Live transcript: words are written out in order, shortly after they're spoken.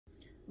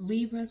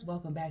Libras,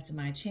 welcome back to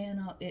my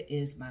channel. It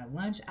is my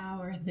lunch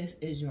hour. This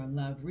is your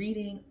love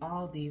reading.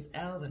 All these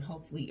L's, and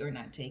hopefully you're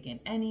not taking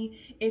any.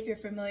 If you're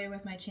familiar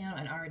with my channel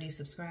and already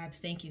subscribed,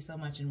 thank you so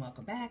much and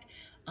welcome back.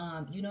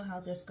 You know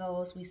how this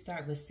goes. We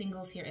start with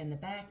singles here in the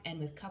back and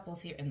with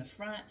couples here in the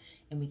front,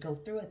 and we go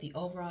through it. The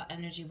overall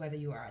energy, whether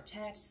you are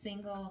attached,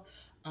 single,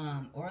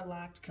 or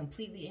locked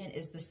completely in,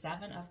 is the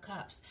Seven of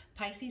Cups.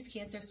 Pisces,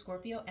 Cancer,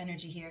 Scorpio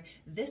energy here.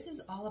 This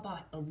is all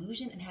about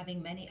illusion and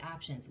having many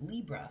options.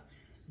 Libra,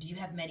 do you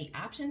have many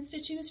options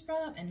to choose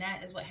from, and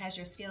that is what has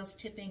your scales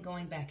tipping,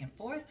 going back and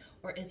forth?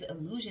 Or is the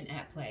illusion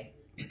at play?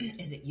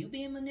 Is it you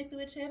being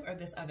manipulative, or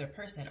this other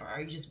person, or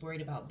are you just worried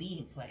about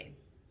being played?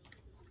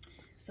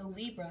 So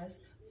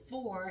Libras,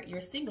 for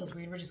your singles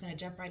read, we're just going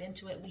to jump right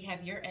into it. We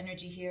have your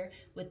energy here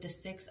with the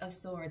Six of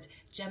Swords.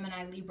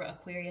 Gemini, Libra,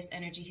 Aquarius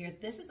energy here.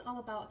 This is all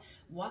about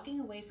walking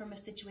away from a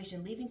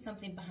situation, leaving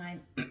something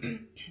behind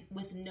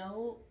with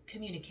no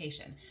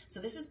communication. So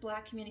this is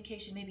block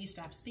communication. Maybe you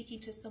stop speaking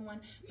to someone,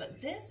 but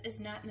this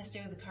is not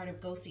necessarily the card of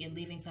ghosting and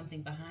leaving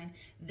something behind.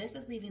 This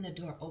is leaving the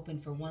door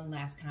open for one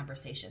last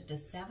conversation. The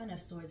Seven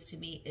of Swords to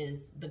me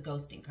is the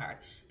ghosting card,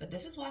 but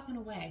this is walking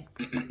away.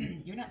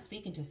 You're not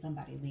speaking to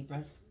somebody,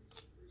 Libras.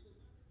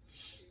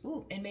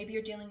 Ooh, and maybe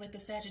you're dealing with the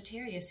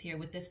Sagittarius here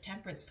with this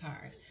Temperance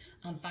card.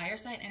 Fire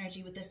sign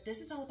energy with this.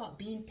 This is all about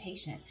being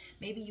patient.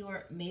 Maybe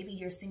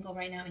you're single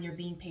right now and you're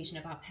being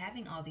patient about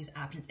having all these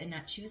options and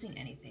not choosing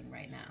anything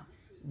right now.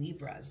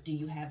 Libras, do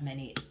you have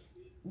many?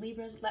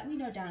 Libras, let me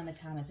know down in the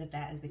comments if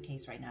that is the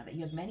case right now, that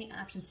you have many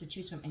options to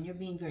choose from and you're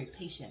being very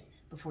patient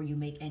before you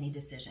make any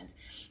decisions.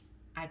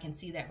 I can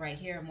see that right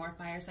here. More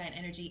fire sign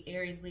energy,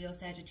 Aries, Leo,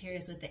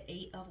 Sagittarius with the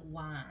Eight of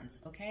Wands,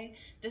 okay?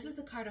 This is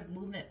the card of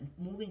movement,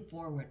 moving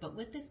forward. But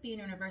with this being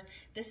in reverse,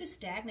 this is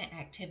stagnant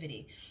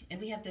activity. And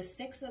we have the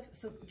Six of,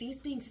 so these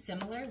being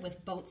similar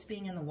with boats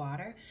being in the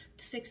water,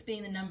 six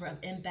being the number of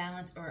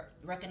imbalance, or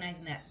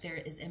recognizing that there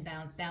is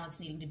imbalance, balance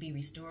needing to be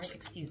restored,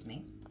 excuse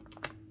me.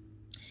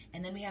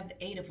 And then we have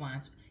the Eight of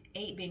Wands.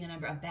 Eight being a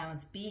number of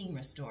balance being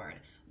restored.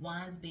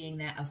 Wands being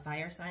that of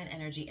fire sign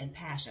energy and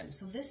passion.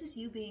 So this is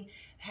you being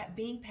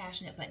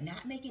passionate, but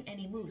not making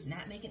any moves,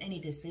 not making any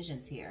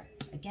decisions here.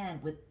 Again,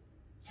 with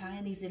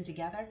tying these in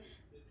together,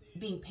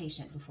 being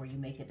patient before you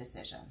make a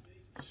decision.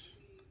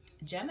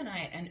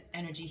 Gemini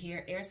energy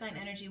here, air sign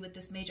energy with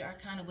this major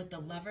arcana with the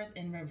Lovers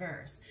in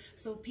reverse.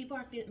 So people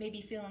are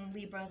maybe feeling,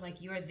 Libra,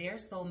 like you're their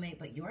soulmate,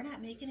 but you're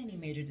not making any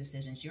major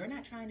decisions. You're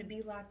not trying to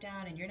be locked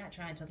down, and you're not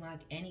trying to lock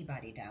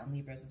anybody down.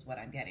 Libras is what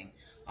I'm getting.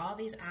 All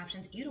these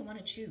options, you don't want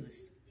to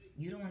choose.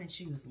 You don't want to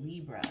choose,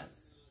 Libras.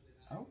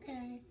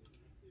 Okay.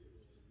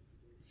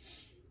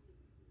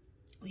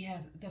 We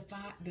have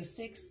the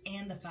 6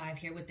 and the 5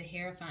 here with the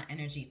Hierophant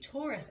energy.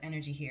 Taurus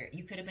energy here.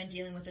 You could have been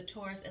dealing with a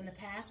Taurus in the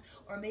past,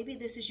 or maybe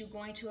this is you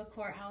going to a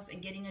courthouse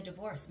and getting a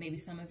divorce. Maybe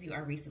some of you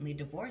are recently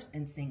divorced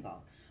and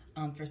single.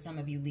 For some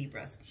of you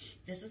Libras,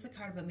 this is the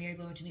card of a married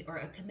woman to me, or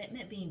a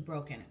commitment being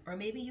broken. Or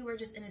maybe you were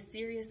just in a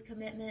serious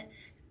commitment,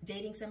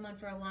 dating someone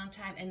for a long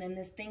time, and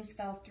then things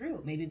fell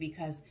through. Maybe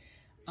because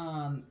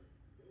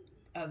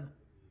of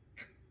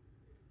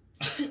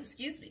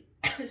excuse me,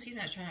 excuse me,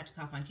 I was trying not to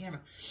cough on camera.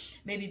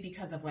 Maybe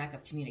because of lack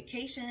of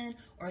communication,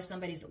 or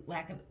somebody's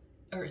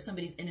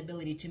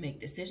inability to make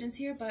decisions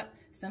here, but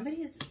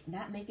somebody is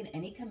not making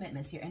any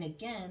commitments here. And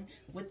again,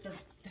 with the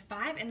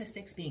 5 and the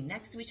 6 being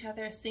next to each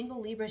other, single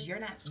Libras, you're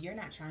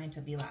not trying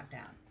to be locked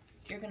down.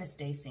 You're going to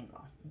stay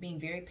single, being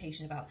very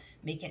patient about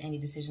making any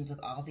decisions with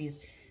all these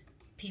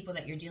people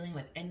that you're dealing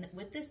with. And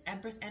with this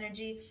Empress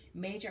energy,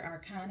 major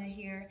arcana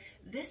here,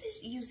 this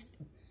is you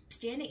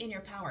standing in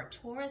your power.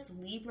 Taurus,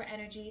 Libra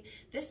energy.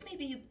 This may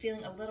be you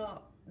feeling a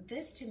little,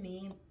 this to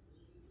me,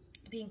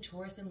 being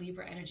Taurus and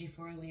Libra energy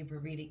for a Libra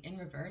reading in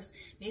reverse,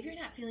 maybe you're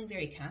not feeling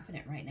very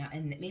confident right now,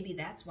 and maybe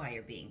that's why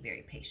you're being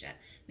very patient.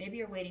 Maybe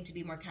you're waiting to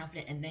be more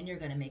confident, and then you're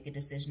going to make a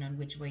decision on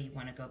which way you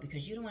want to go,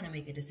 because you don't want to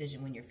make a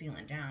decision when you're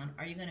feeling down.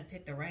 Are you going to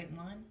pick the right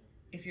one?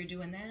 If you're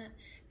doing that,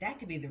 that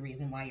could be the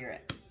reason why you're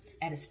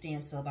at a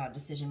standstill about a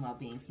decision while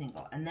being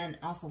single, and then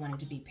also wanting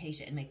to be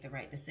patient and make the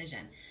right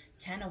decision.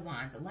 10 of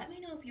Wands. Let me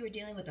know if you were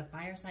dealing with a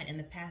fire sign in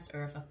the past,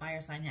 or if a fire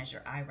sign has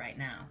your eye right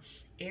now.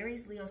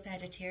 Aries, Leo,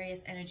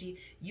 Sagittarius energy.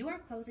 You are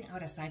closing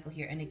out a cycle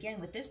here, and again,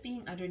 with this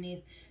being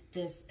underneath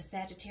this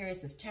Sagittarius,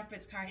 this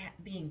Temperance card,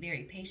 being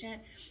very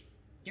patient,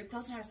 you're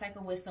closing out a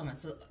cycle with someone.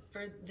 So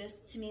for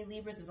this, to me,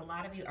 Libras, is a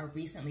lot of you are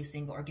recently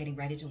single or getting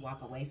ready to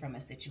walk away from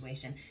a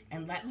situation.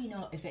 And let me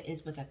know if it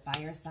is with a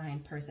fire sign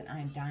person. I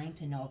am dying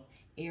to know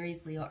if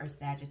Aries, Leo, or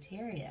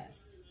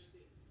Sagittarius.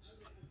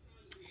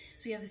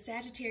 So we have the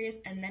Sagittarius,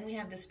 and then we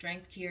have the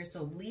Strength here.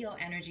 So Leo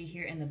energy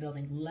here in the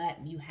building.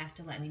 You have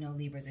to let me know,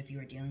 Libras, if you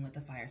are dealing with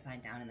a fire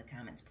sign down in the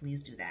comments.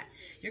 Please do that.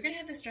 You're going to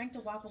have the strength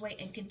to walk away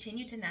and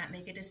continue to not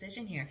make a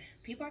decision here.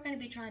 People are going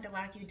to be trying to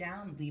lock you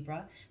down,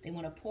 Libra. They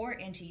want to pour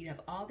into you. You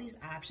have all these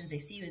options. They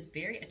see you as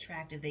very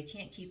attractive. They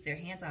can't keep their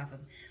hands off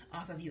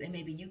of you, and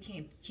maybe you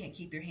can't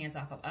keep your hands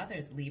off of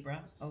others,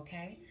 Libra,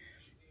 okay?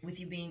 with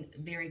you being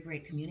very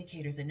great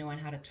communicators and knowing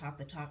how to talk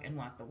the talk and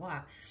walk the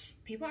walk,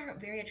 people are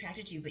very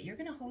attracted to you, but you're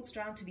going to hold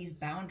strong to these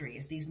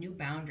boundaries, these new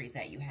boundaries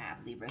that you have,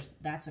 Libras.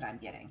 That's what I'm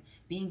getting.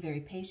 Being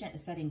very patient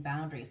and setting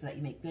boundaries so that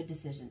you make good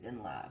decisions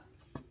in love.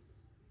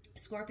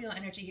 Scorpio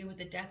energy here with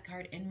the Death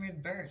card in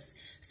reverse.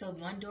 So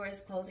one door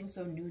is closing,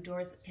 so new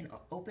doors can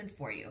open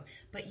for you.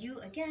 But you,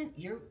 again,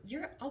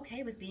 you're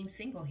okay with being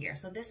single here.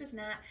 So this is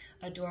not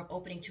a door of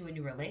opening to a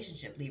new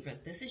relationship, Libras.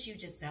 This is you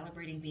just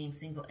celebrating being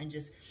single and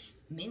just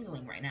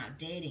mingling right now,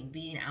 dating,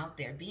 being out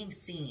there, being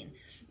seen.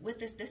 With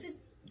this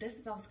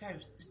is also kind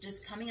of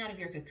just coming out of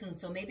your cocoon.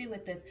 So maybe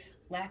with this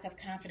lack of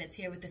confidence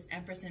here with this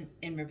Empress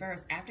in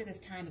reverse, after this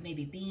time of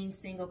maybe being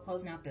single,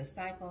 closing out this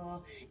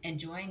cycle,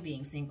 enjoying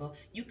being single,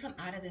 you come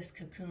out of this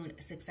cocoon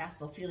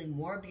successful, feeling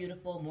more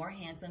beautiful, more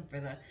handsome for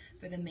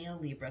the male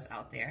Libras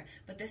out there.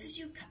 But this is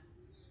you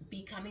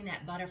becoming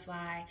that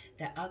butterfly,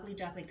 that ugly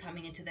duckling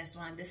coming into this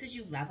one. This is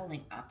you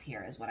leveling up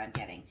here is what I'm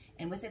getting.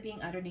 And with it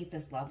being underneath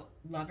this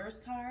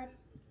Lovers card,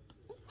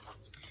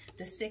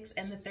 the 6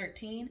 and the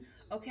 13,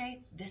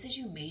 okay, this is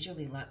you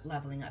majorly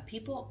leveling up.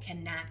 People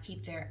cannot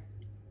keep their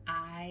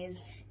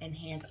eyes and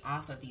hands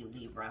off of you,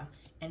 Libra.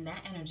 And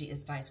that energy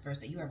is vice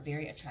versa. You are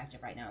very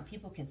attractive right now, and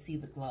people can see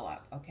the glow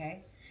up,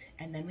 okay?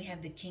 And then we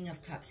have the King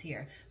of Cups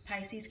here.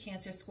 Pisces,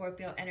 Cancer,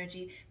 Scorpio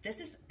energy. This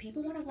is,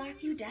 people want to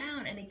lock you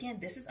down. And again,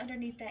 this is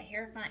underneath that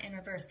Hierophant in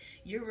reverse.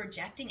 You're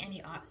rejecting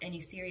any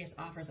serious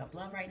offers of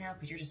love right now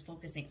because you're just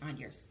focusing on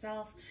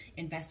yourself,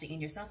 investing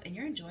in yourself, and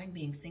you're enjoying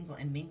being single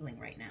and mingling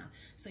right now.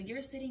 So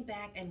you're sitting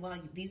back, and while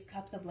these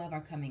cups of love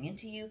are coming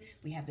into you,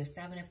 we have the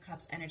 7 of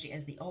Cups energy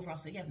as the overall.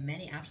 So you have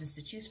many options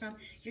to choose from.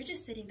 You're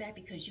just sitting back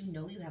because you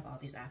know you have all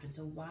these options.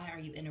 So why are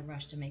you in a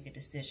rush to make a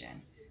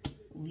decision?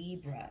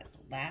 Libras,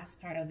 last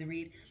card of the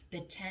read,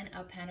 the 10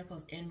 of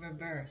Pentacles in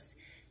reverse.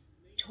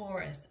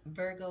 Taurus,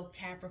 Virgo,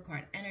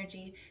 Capricorn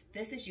energy.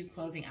 This is you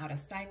closing out a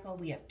cycle.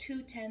 We have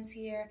 2 10s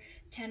here,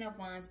 10 of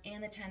Wands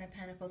and the 10 of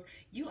Pentacles.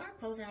 You are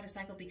closing out a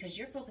cycle because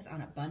you're focused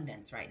on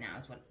abundance right now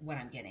is what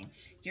I'm getting.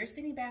 You're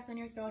sitting back on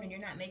your throne and you're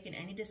not making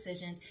any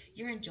decisions.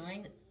 You're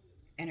enjoying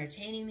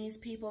entertaining these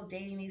people,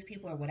 dating these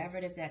people, or whatever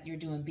it is that you're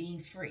doing, being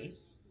free.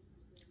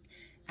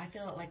 I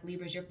feel like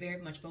Libras, you're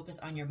very much focused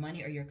on your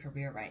money or your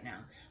career right now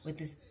with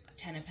this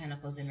 10 of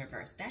Pentacles in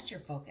reverse. That's your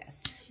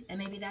focus. And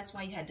maybe that's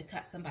why you had to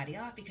cut somebody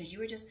off, because you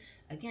were just,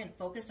 again,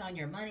 focused on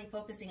your money,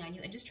 focusing on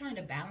you, and just trying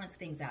to balance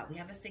things out. We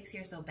have a 6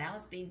 here, so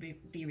balance be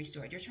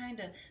restored. You're trying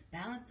to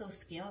balance those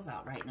scales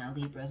out right now,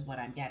 Libra, is what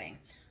I'm getting.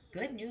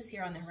 Good news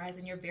here on the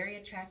horizon. You're very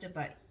attractive,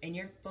 and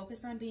you're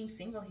focused on being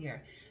single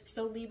here.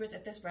 So Libras,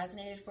 if this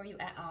resonated for you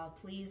at all,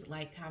 please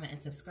like, comment,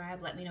 and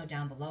subscribe. Let me know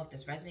down below if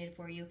this resonated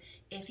for you.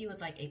 If you would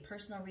like a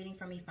personal reading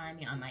from me, find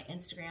me on my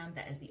Instagram.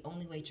 That is the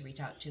only way to reach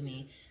out to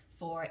me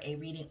for a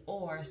reading,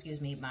 or,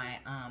 excuse me, my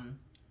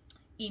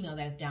email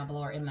that is down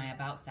below or in my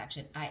about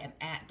section. I am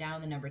at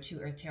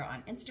down2 Earth Tarot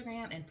on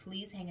Instagram, and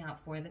please hang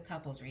out for the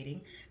couples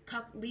reading.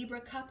 Libra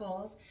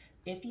couples,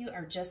 if you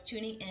are just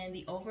tuning in,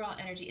 the overall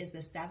energy is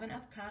the 7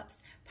 of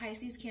Cups,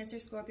 Pisces, Cancer,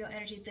 Scorpio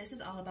energy. This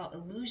is all about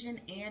illusion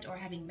and or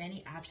having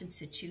many options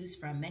to choose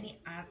from, many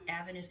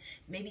avenues.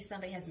 Maybe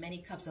somebody has many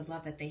cups of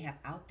love that they have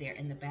out there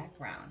in the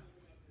background.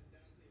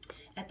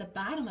 At the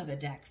bottom of the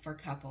deck for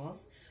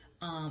couples,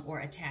 or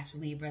attached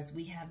Libras,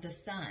 we have the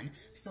Sun.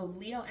 So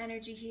Leo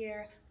energy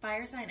here,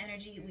 fire sign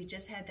energy. We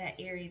just had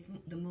that Aries,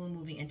 the moon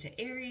moving into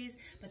Aries,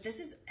 but this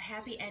is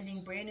happy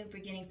ending, brand new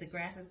beginnings. The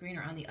grass is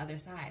greener on the other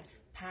side.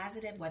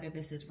 Positive, whether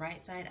this is right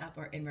side up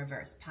or in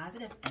reverse.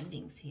 Positive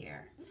endings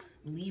here.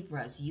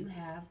 Libras, you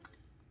have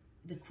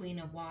the Queen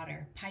of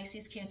Water.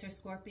 Pisces, Cancer,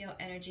 Scorpio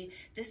energy.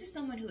 This is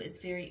someone who is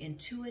very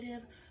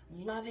intuitive,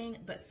 loving,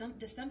 but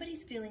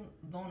somebody's feeling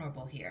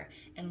vulnerable here.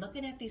 And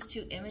looking at these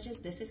two images,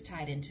 this is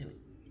tied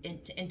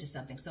into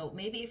something. So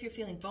maybe if you're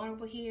feeling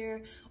vulnerable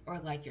here, or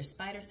like your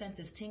spider sense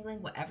is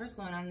tingling, whatever's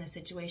going on in this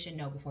situation,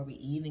 know before we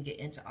even get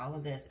into all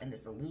of this and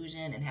this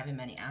illusion and having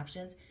many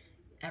options,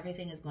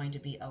 everything is going to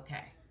be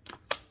okay.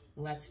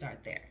 Let's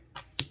start there.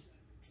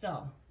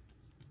 So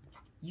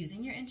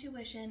using your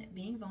intuition,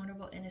 being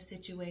vulnerable in a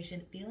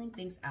situation, feeling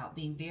things out,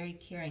 being very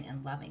caring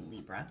and loving,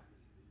 Libra.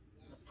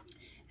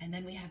 And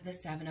then we have the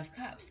 7 of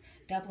Cups,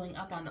 doubling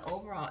up on the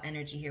overall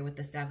energy here with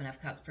the 7 of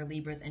Cups for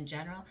Libras in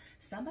general.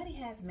 Somebody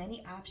has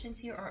many options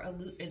here, or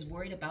is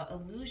worried about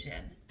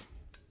illusion.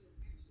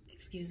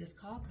 Excuse this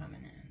call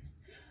coming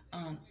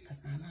in,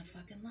 because I'm on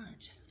fucking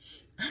lunch.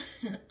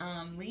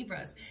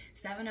 Libras,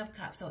 7 of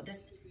Cups. So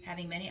this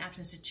having many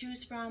options to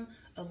choose from,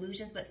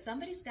 illusions, but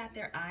somebody's got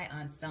their eye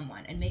on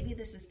someone. And maybe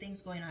this is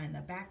things going on in the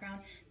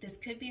background. This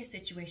could be a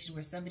situation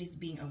where somebody's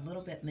being a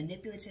little bit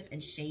manipulative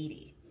and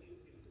shady.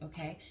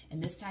 Okay,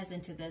 and this ties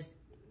into this,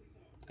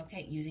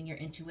 okay, using your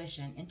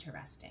intuition.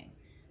 Interesting.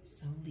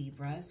 So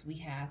Libras, we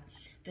have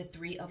the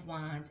 3 of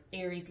Wands,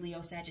 Aries,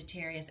 Leo,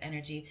 Sagittarius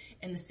energy.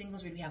 In the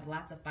singles read, we have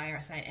lots of fire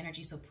sign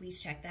energy, so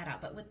please check that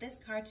out. But with this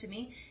card to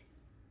me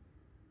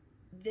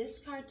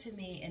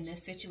in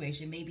this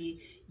situation,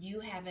 maybe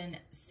you having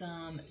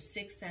some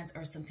sixth sense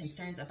or some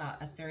concerns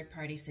about a third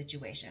party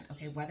situation,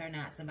 okay, whether or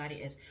not somebody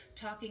is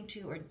talking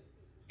to or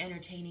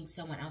entertaining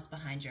someone else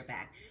behind your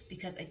back.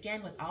 Because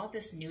again, with all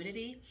this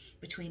nudity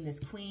between this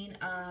Queen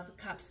of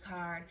Cups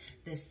card,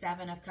 this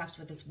Seven of Cups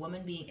with this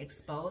woman being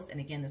exposed, and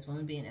again, this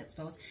woman being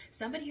exposed,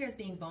 somebody here is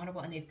being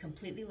vulnerable and they've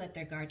completely let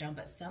their guard down,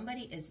 but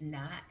somebody is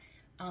not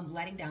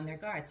letting down their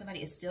guard.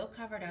 Somebody is still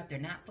covered up. They're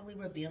not fully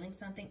revealing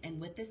something. And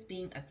with this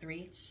being a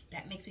 3,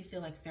 that makes me feel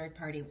like third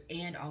party,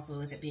 and also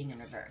with it being in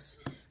reverse.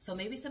 So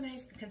maybe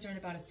somebody's concerned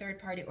about a third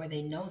party, or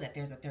they know that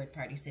there's a third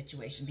party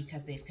situation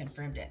because they've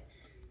confirmed it.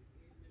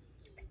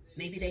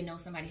 Maybe they know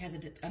somebody has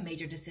a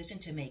major decision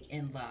to make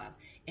in love,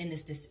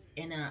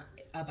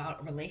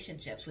 about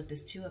relationships with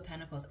this Two of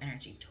Pentacles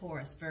energy,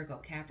 Taurus, Virgo,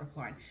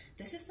 Capricorn.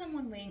 This is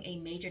someone weighing a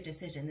major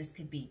decision. This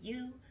could be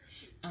you.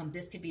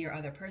 This could be your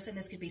other person.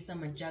 This could be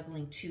someone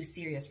juggling 2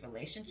 serious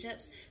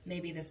relationships.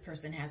 Maybe this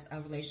person has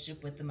a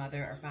relationship with the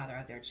mother or father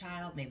of their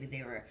child. Maybe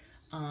they were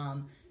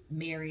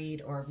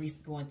married or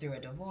going through a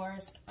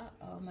divorce.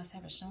 Uh-oh, must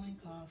have a showing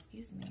call.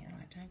 Excuse me, I don't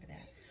have time for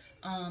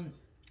that.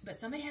 But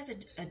somebody has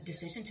a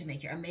decision to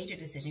make here, a major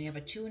decision. You have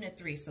a 2 and a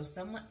 3. So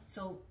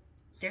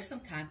there's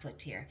some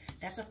conflict here.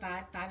 That's a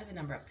 5. 5 is a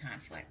number of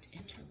conflict.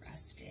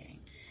 Interesting.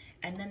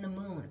 And then the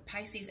moon,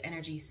 Pisces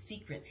energy,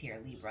 secrets here,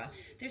 Libra.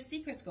 There's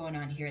secrets going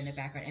on here in the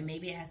background, and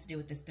maybe it has to do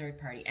with this third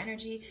party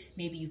energy.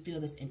 Maybe you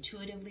feel this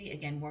intuitively.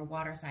 Again, more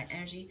water sign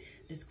energy.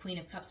 This Queen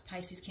of Cups,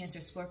 Pisces,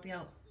 Cancer,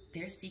 Scorpio.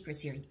 There's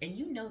secrets here, and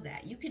you know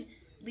that. You can,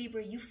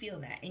 Libra, you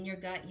feel that. In your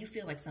gut, you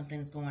feel like something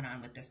is going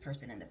on with this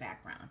person in the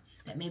background.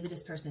 That maybe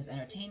this person is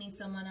entertaining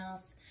someone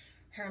else.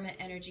 Hermit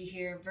energy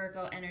here,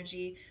 Virgo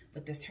energy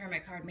with this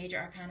Hermit card, Major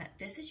Arcana.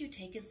 This is you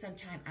taking some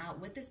time out.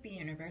 With this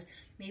being in reverse,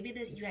 maybe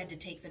you had to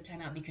take some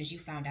time out because you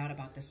found out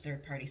about this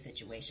third party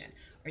situation,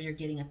 or you're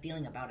getting a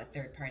feeling about a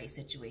third party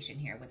situation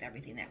here with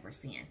everything that we're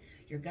seeing.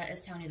 Your gut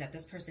is telling you that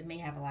this person may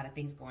have a lot of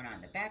things going on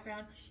in the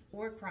background,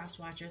 or cross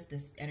watchers,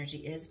 this energy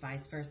is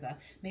vice versa.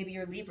 Maybe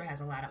your Libra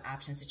has a lot of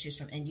options to choose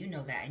from, and you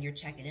know that, and you're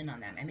checking in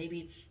on them. And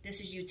maybe this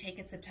is you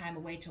taking some time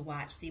away to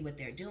watch, see what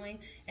they're doing,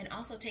 and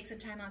also take some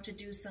time out to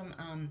do some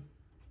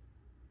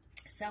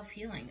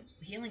self-healing,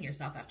 healing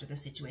yourself after the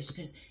situation,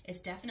 because it's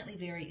definitely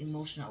very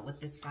emotional with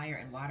this fire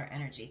and water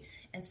energy.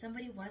 And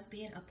somebody was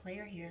being a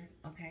player here,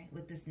 okay,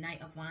 with this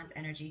Knight of Wands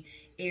energy,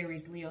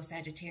 Aries, Leo,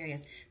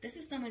 Sagittarius. This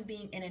is someone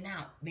being in and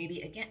out,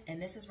 maybe again,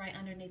 and this is right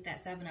underneath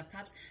that Seven of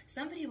Cups.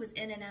 Somebody was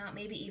in and out,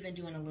 maybe even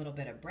doing a little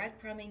bit of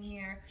breadcrumbing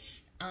here,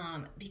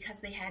 because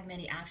they had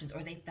many options,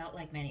 or they felt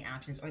like many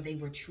options, or they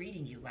were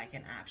treating you like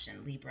an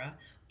option, Libra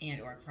and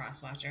or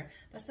cross-watcher.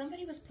 But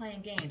somebody was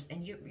playing games,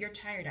 and you're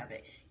tired of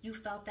it. You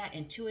felt that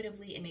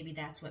intuitively, and maybe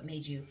that's what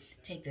made you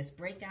take this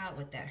breakout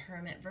with that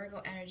Hermit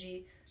Virgo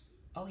energy.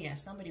 Oh yeah,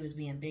 somebody was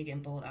being big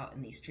and bold out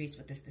in these streets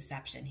with this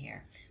deception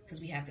here, because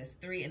we have this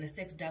 3 and the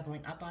 6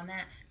 doubling up on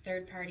that.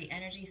 Third party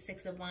energy,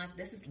 6 of Wands.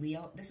 This is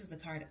Leo. This is the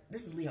card.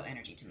 This is Leo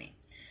energy to me.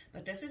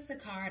 But this is the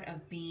card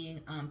of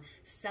being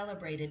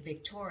celebrated,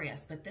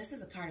 victorious. But this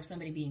is a card of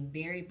somebody being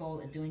very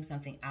bold and doing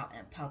something out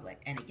in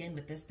public. And again,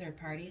 with this third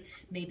party,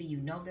 maybe you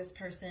know this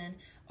person,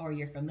 or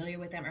you're familiar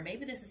with them, or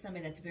maybe this is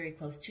somebody that's very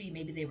close to you.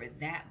 Maybe they were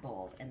that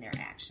bold in their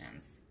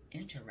actions.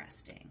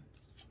 Interesting.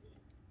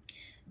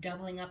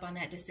 Doubling up on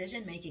that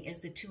decision making is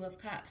the 2 of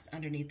Cups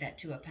underneath that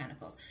 2 of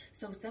Pentacles.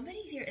 So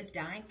somebody here is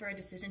dying for a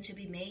decision to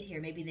be made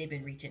here. Maybe they've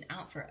been reaching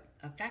out for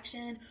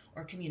affection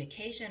or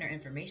communication or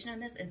information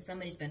on this, and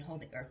somebody's been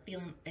holding or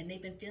feeling, and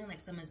they've been feeling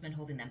like someone's been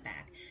holding them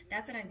back.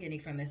 That's what I'm getting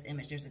from this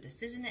image. There's a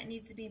decision that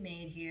needs to be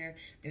made here.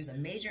 There's a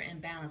major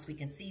imbalance. We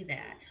can see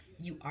that.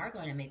 You are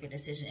going to make a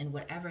decision, and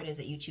whatever it is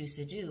that you choose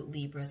to do,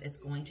 Libras, it's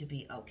going to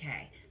be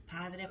okay.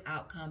 Positive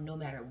outcome, no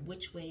matter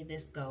which way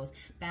this goes.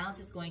 Balance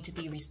is going to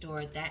be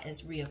restored. That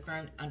is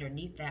reaffirmed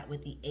underneath that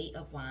with the 8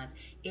 of Wands,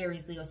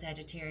 Aries, Leo,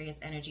 Sagittarius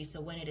energy.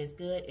 So when it is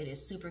good, it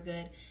is super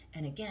good.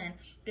 And again,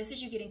 this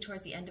is you getting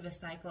towards the end of a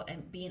cycle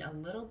and being a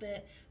little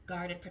bit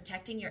guarded,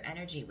 protecting your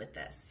energy with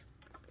this.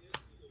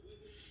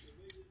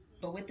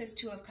 But with this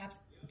 2 of Cups,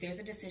 there's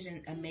a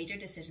decision, a major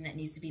decision that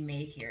needs to be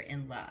made here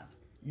in love.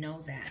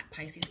 Know that.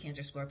 Pisces,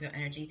 Cancer, Scorpio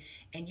energy.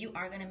 And you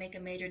are going to make a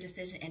major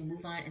decision and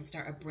move on and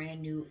start a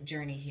brand new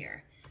journey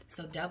here.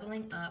 So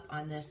doubling up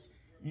on this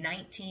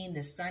 19,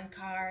 the Sun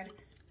card.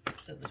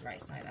 It was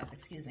right side up,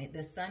 excuse me.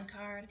 The Sun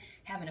card,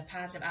 having a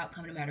positive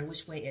outcome no matter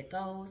which way it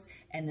goes.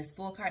 And this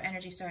Fool card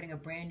energy, starting a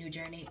brand new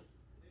journey.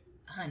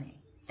 Honey,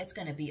 it's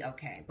going to be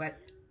okay. But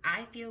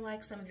I feel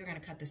like some of you are going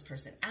to cut this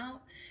person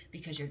out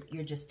because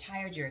you're just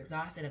tired. You're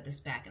exhausted of this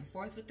back and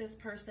forth with this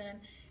person.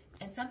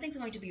 And something's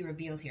going to be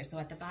revealed here. So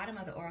at the bottom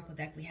of the Oracle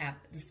deck, we have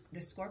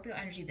the Scorpio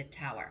energy, the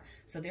Tower.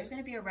 So there's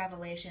going to be a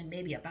revelation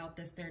maybe about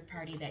this third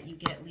party that you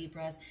get,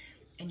 Libras.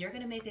 And you're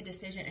going to make a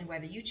decision. And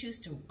whether you choose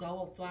to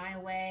go fly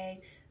away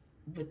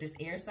with this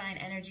air sign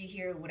energy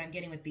here, what I'm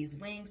getting with these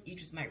wings, you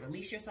just might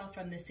release yourself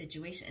from this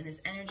situation and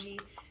this energy.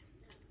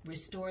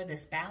 Restore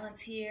this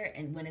balance here,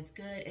 and when it's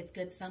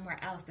good somewhere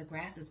else. The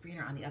grass is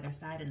greener on the other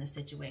side in the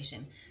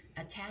situation.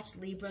 Attached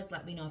Libras,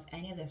 let me know if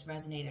any of this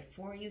resonated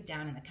for you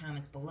down in the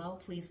comments below.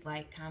 Please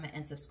like, comment,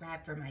 and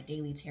subscribe for my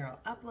daily tarot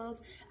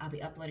uploads. I'll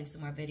be uploading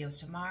some more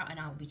videos tomorrow, and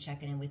I'll be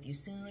checking in with you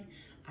soon.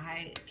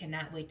 I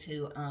cannot wait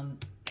to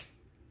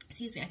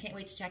Excuse me. I can't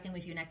wait to check in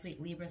with you next week.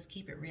 Libras,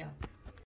 keep it real.